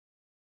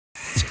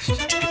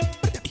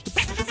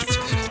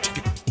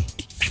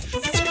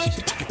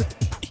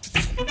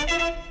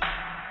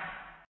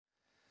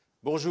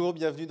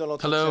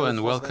Hello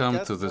and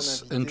welcome to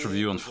this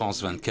interview on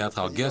France 24.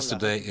 Our guest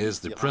today is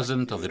the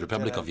President of the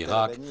Republic of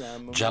Iraq,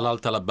 Jalal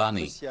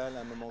Talabani.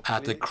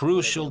 At a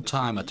crucial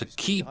time, at a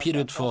key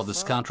period for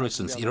this country,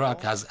 since Iraq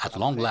has at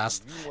long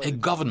last a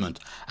government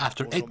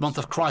after 8 months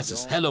of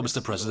crisis. Hello,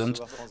 Mr. President.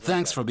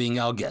 Thanks for being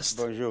our guest.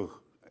 Bonjour.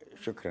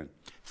 Shukran.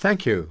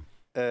 Thank you.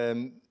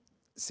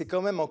 It's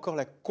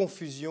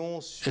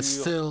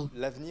still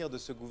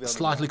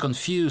slightly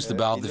confused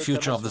about the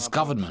future of this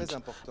government,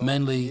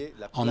 mainly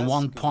on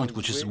one point,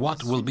 which is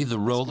what will be the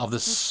role of the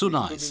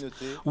Sunnis.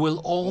 Will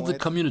all the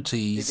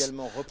communities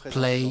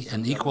play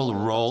an equal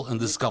role in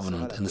this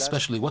government, and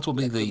especially what will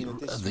be the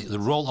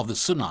role of the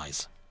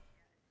Sunnis?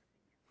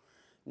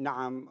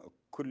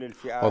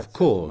 Of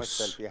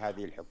course,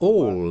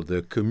 all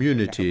the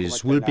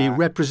communities will be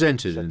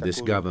represented in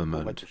this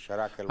government.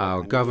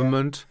 Our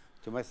government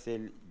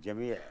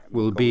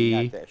will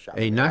be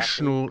a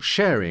national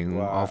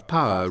sharing of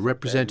power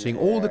representing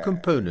all the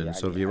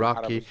components of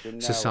Iraqi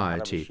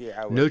society,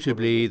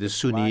 notably the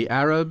Sunni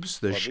Arabs,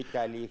 the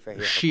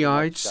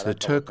Shiites, the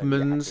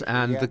Turkmens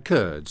and the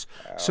Kurds.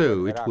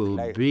 So it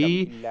will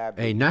be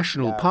a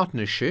national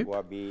partnership.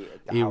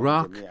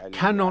 Iraq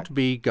cannot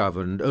be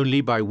governed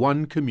only by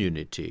one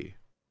community.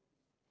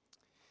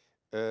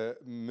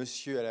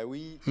 Mr.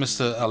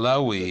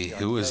 Alawi,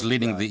 who is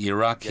leading the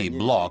Iraqi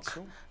bloc,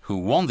 who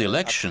won the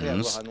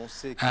elections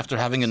after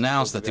having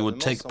announced that he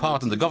would take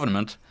part in the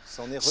government,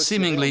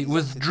 seemingly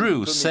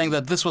withdrew, saying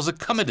that this was a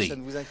comedy.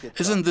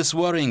 Isn't this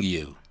worrying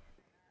you?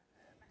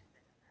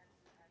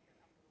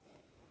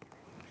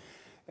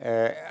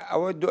 I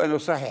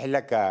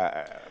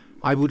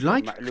would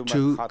like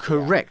to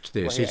correct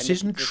this. It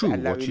isn't true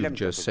what you've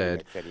just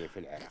said.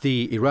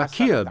 The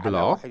Iraqi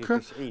bloc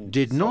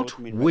did not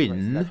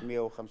win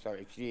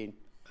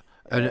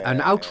an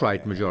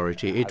outright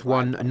majority. It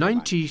won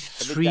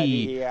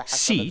 93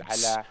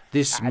 seats.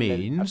 This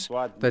means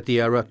that the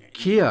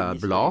Iraqi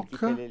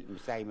bloc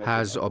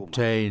has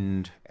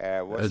obtained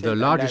the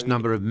largest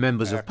number of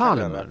members of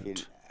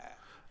parliament.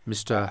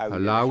 Mr.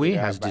 Alawi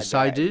has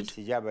decided,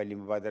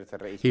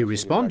 he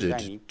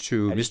responded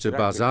to Mr.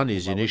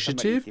 Barzani's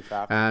initiative,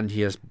 and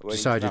he has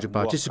decided to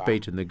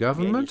participate in the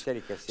government.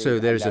 So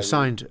there is a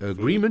signed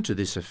agreement to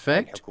this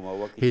effect.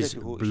 His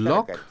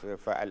bloc,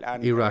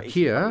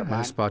 Iraqia,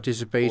 has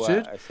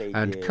participated,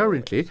 and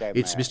currently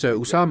it's Mr.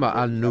 Usama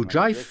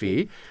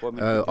al-Nujaifi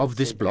of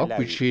this bloc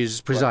which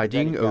is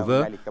presiding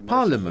over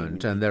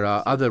Parliament, and there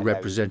are other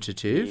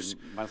representatives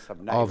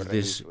of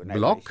this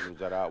bloc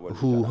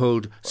who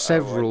hold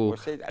several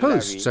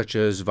posts, such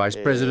as Vice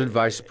President,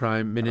 Vice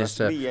Prime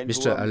Minister.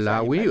 Mr.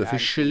 Alawi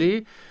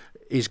officially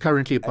is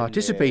currently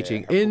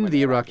participating in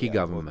the Iraqi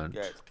government.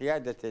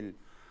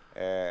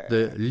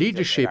 The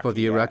leadership of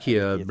the Iraqi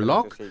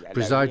bloc,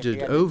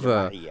 presided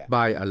over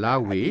by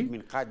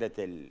Alawi,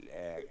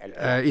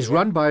 is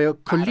run by a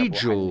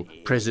collegial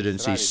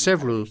presidency.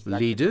 Several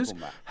leaders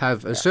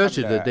have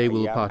asserted that they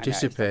will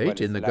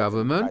participate in the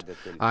government.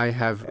 I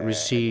have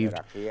received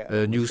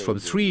news from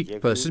 3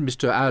 persons,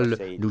 Mr.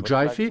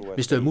 al-Nujaifi,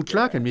 Mr.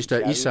 Mutlaq and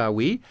Mr.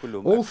 Isawi.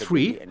 All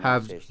 3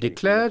 have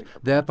declared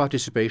their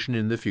participation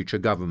in the future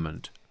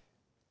government.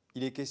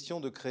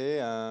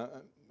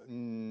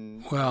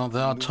 Well,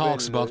 there are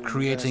talks about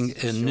creating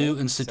a new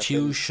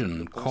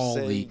institution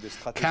called the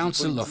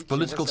Council of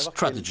Political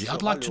Strategy.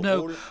 I'd like to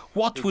know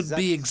what would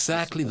be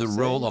exactly the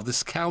role of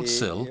this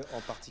council,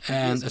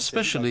 and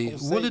especially,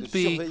 will it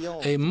be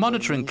a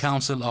monitoring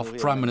council of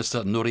Prime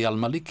Minister Nouri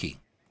al-Maliki?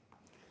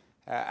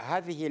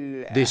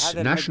 This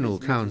National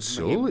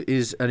Council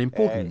is an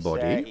important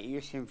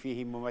body.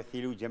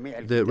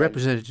 The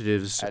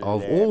representatives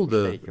of all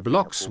the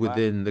blocs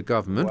within the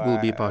government will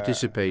be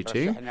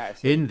participating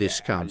in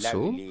this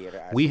council.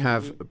 We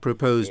have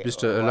proposed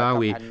Mr.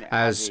 Alawi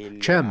as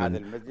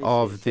chairman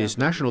of this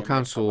National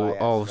Council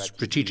of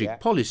Strategic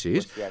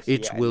Policies.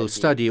 It will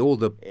study all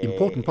the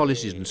important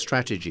policies and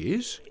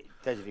strategies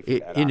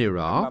in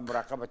Iraq.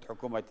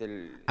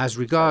 As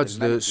regards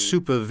the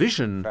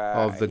supervision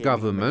of the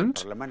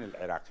government,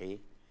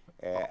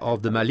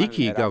 of the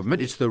Maliki government,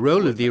 it's the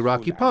role of the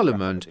Iraqi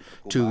parliament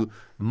to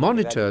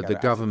monitor the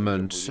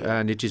government,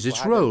 and it is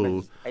its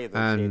role,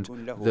 and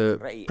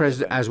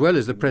as well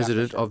as the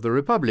President of the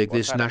Republic.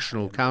 This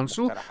National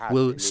Council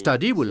will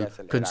study, will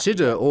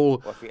consider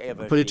all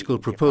political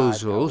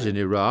proposals in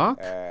Iraq,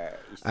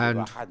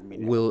 and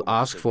will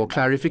ask for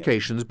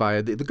clarifications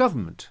by the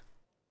government.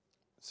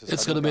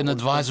 It's going to be an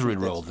advisory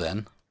role,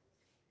 then?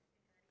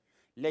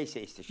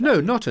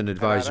 No, not an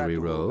advisory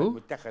role.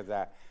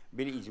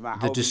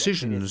 The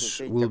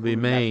decisions will be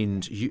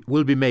made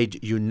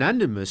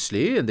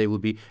unanimously, and they will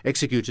be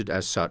executed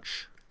as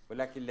such.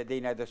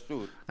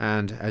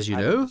 And as you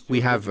know,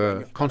 we have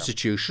a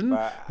constitution.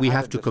 We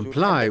have to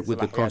comply with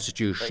the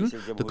constitution.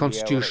 The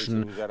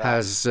constitution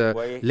has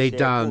laid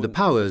down the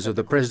powers of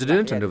the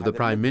president and of the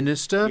prime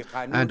minister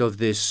and of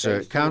this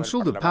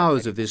council. The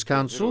powers of this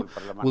council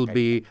will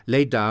be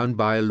laid down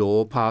by a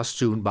law passed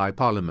soon by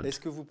parliament.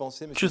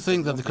 Do you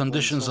think that the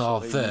conditions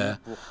are there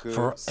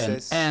for an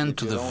end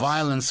to the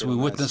violence we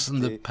witnessed in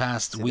the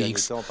past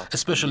weeks,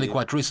 especially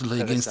quite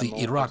recently against the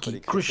Iraqi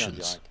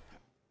Christians?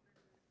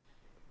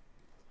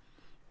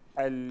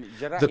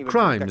 The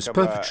crimes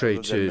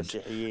perpetrated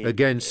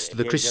against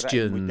the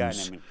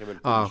Christians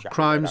are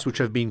crimes which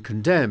have been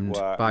condemned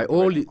by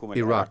all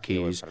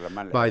Iraqis,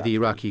 by the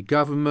Iraqi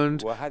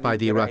government, by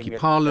the Iraqi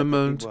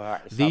parliament.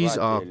 These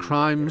are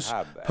crimes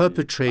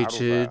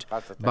perpetrated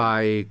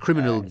by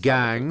criminal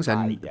gangs,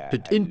 and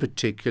in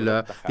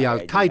particular the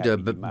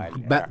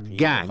Al-Qaeda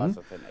gang.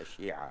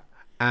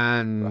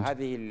 And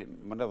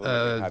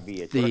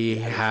they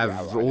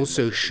have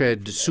also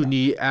shed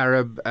Sunni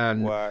Arab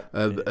and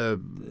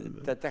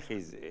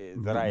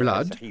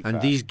blood,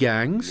 and these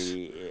gangs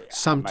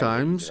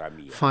sometimes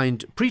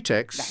find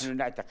pretexts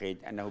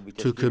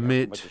to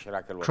commit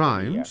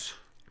crimes.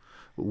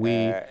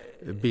 We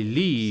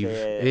believe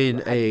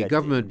in a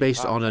government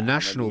based on a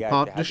national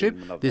partnership.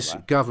 This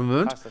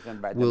government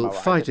will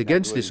fight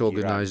against this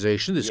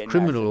organization, this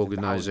criminal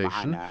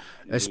organization,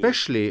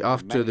 especially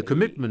after the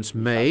commitments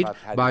made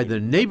by the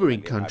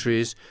neighboring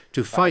countries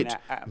to fight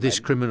this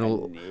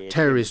criminal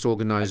terrorist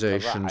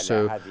organization.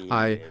 So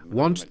I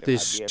want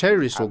this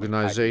terrorist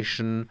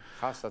organization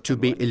to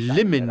be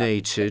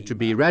eliminated, to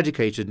be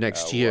eradicated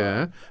next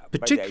year.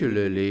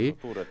 Particularly,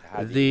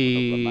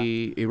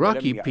 the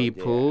Iraqi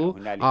people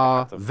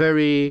are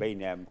very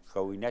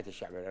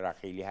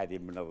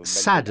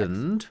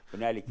saddened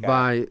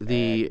by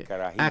the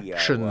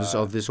actions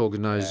of this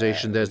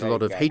organization. There's a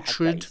lot of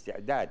hatred,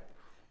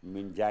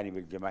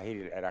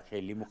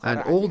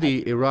 and all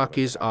the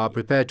Iraqis are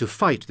prepared to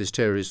fight this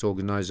terrorist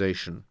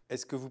organization.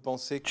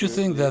 Do you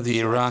think that the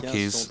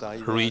Iraqis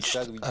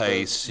reached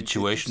a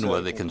situation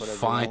where they can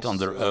fight on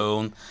their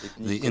own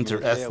the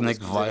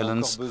inter-ethnic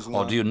violence,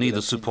 or do you need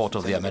the support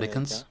of the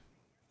Americans?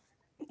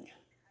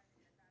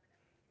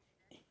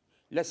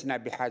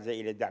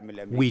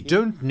 We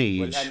don't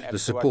need the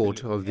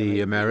support of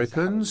the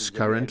Americans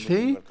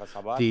currently.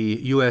 The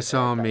U.S.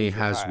 Army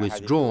has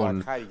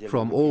withdrawn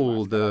from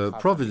all the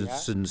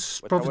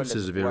provinces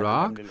of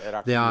Iraq.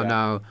 They are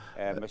now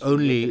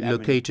only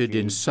located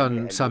in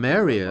some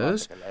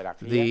areas.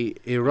 The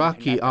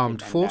Iraqi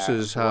armed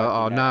forces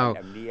are now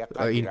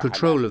in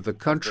control of the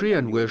country,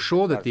 and we're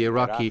sure that the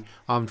Iraqi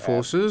armed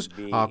forces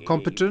are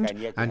competent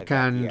and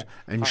can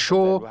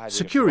ensure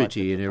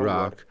security in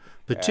Iraq.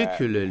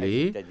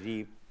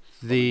 Particularly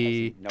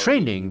the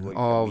training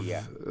of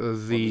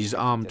these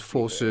armed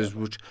forces,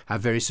 which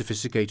have very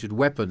sophisticated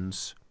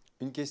weapons.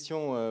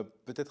 A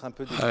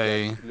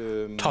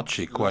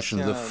touchy question.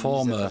 The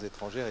former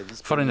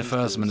Foreign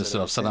Affairs Minister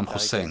of Saddam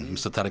Hussein,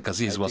 Mr. Tariq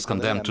Aziz, was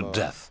condemned to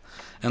death.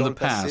 In the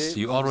past,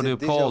 you already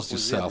opposed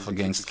yourself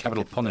against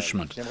capital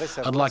punishment.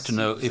 I'd like to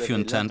know if you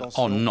intend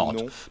or not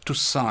to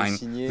sign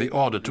the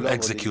order to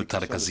execute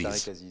Tariq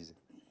Aziz.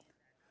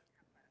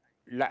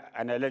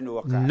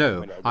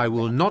 No, I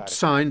will not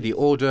sign the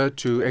order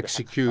to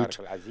execute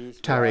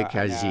Tariq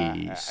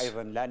Aziz.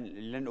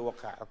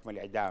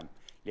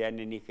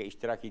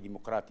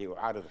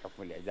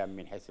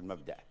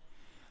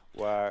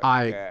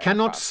 I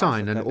cannot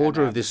sign an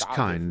order of this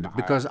kind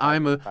because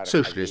I'm a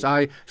socialist.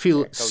 I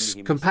feel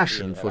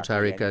compassion for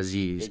Tariq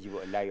Aziz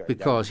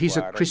because he's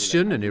a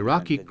Christian, an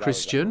Iraqi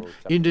Christian.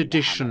 In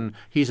addition,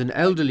 he's an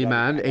elderly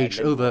man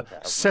aged over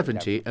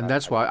 70, and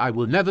that's why I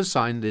will never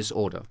sign this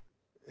order.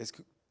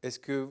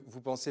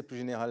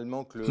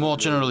 More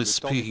generally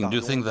speaking, do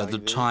you think that the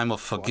time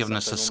of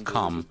forgiveness has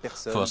come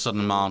for a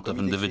certain amount of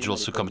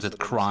individuals who committed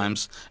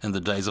crimes in the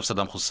days of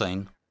Saddam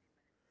Hussein?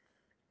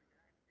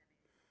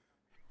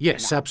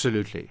 Yes,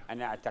 absolutely.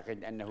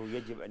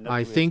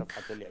 I think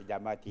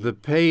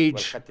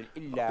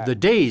the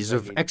days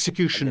of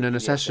execution and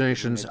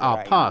assassinations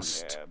are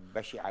past,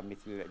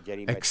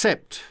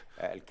 except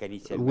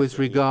with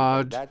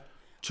regard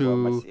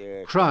to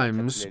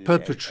crimes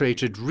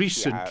perpetrated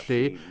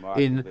recently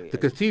in the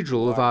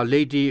Cathedral of Our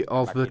Lady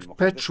of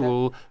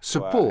Perpetual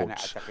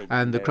Support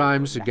and the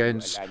crimes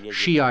against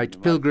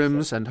Shiite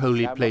pilgrims and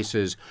holy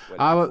places.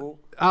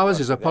 Ours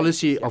is a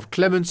policy of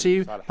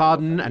clemency,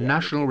 pardon, and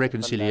national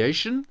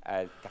reconciliation.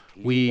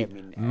 We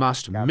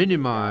must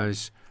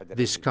minimize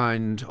this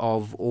kind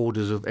of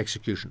orders of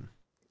execution.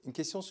 A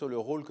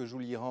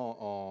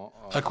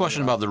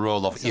question about the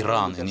role of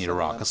Iran in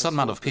Iraq. A certain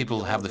amount of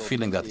people have the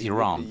feeling that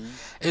Iran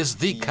is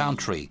the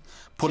country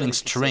pulling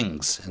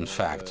strings, in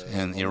fact,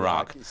 in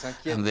Iraq,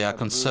 and they are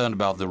concerned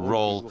about the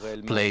role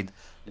played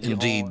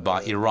indeed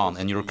by Iran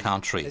in your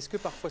country.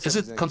 Is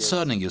it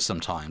concerning you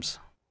sometimes?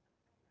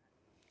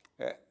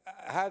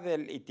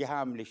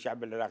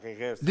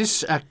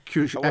 This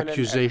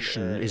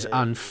accusation is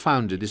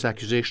unfounded. This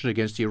accusation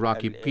against the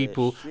Iraqi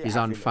people is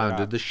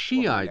unfounded. The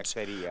Shiites,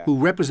 who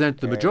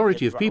represent the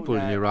majority of people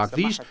in Iraq,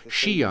 these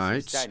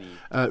Shiites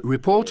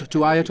report to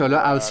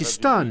Ayatollah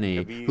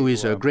al-Sistani, who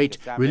is a great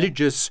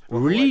religious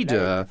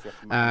leader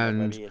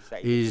and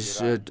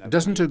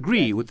doesn't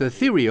agree with the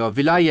theory of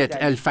Vilayat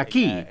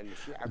al-Faqih,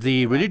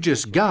 the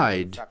religious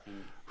guide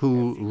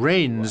who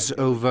reigns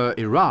over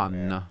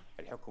Iran.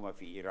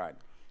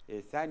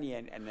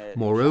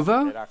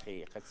 Moreover,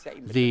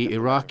 the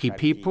Iraqi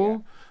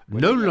people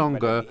no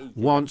longer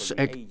wants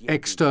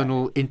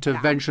external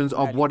interventions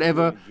of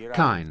whatever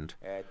kind.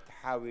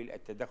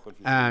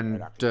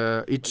 And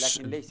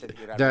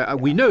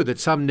we know that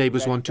some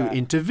neighbors want to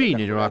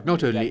intervene in Iraq,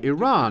 not only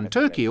Iran,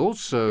 Turkey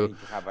also,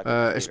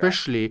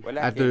 especially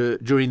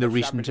during the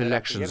recent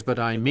elections. But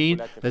I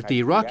mean that the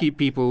Iraqi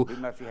people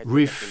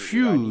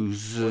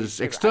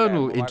refuses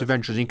external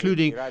interventions,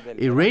 including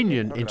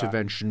Iranian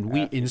intervention.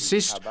 We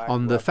insist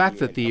on the fact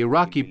that the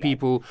Iraqi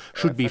people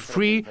should be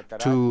free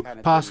to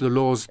pass the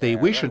laws they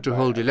wish and to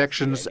hold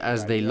elections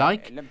as they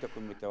like.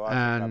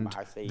 And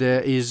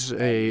there is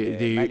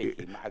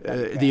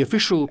the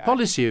official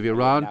policy of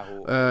Iran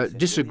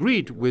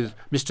disagreed with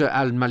Mr.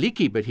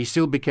 al-Maliki, but he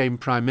still became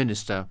prime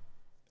minister.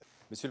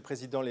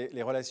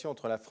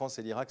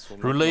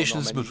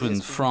 Relations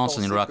between France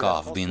and Iraq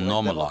have been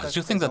normalized. Do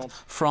you think that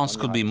France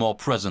could be more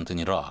present in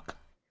Iraq?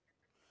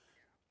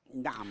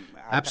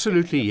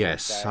 Absolutely,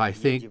 yes. I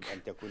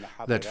think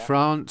that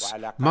France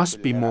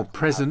must be more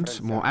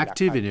present, more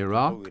active in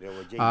Iraq.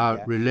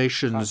 Our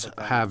relations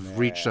have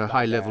reached a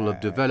high level of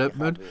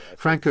development.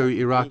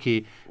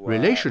 Franco-Iraqi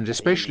relations,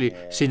 especially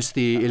since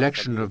the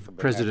election of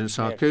President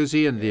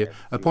Sarkozy and the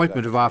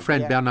appointment of our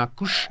friend Bernard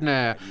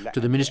Kouchner to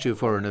the Ministry of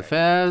Foreign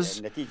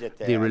Affairs,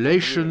 the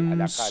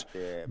relations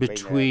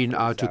between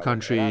our two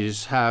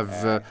countries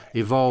have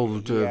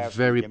evolved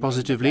very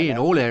positively in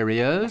all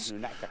areas,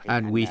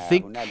 and we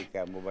think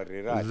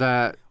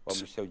that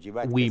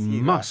we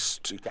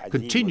must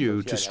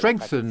continue to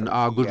strengthen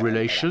our good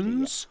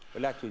relations.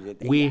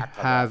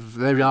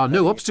 There are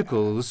no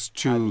obstacles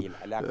to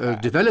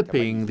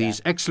developing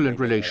these excellent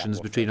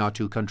relations between our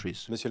two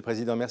countries.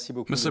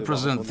 Mr.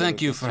 President,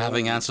 thank you for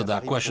having answered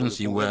our questions.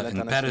 You were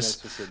in Paris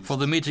for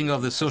the meeting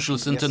of the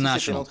Socialist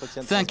International.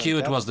 Thank you.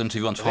 It was the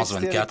interview on France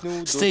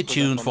 24. Stay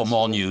tuned for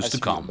more news to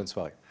come.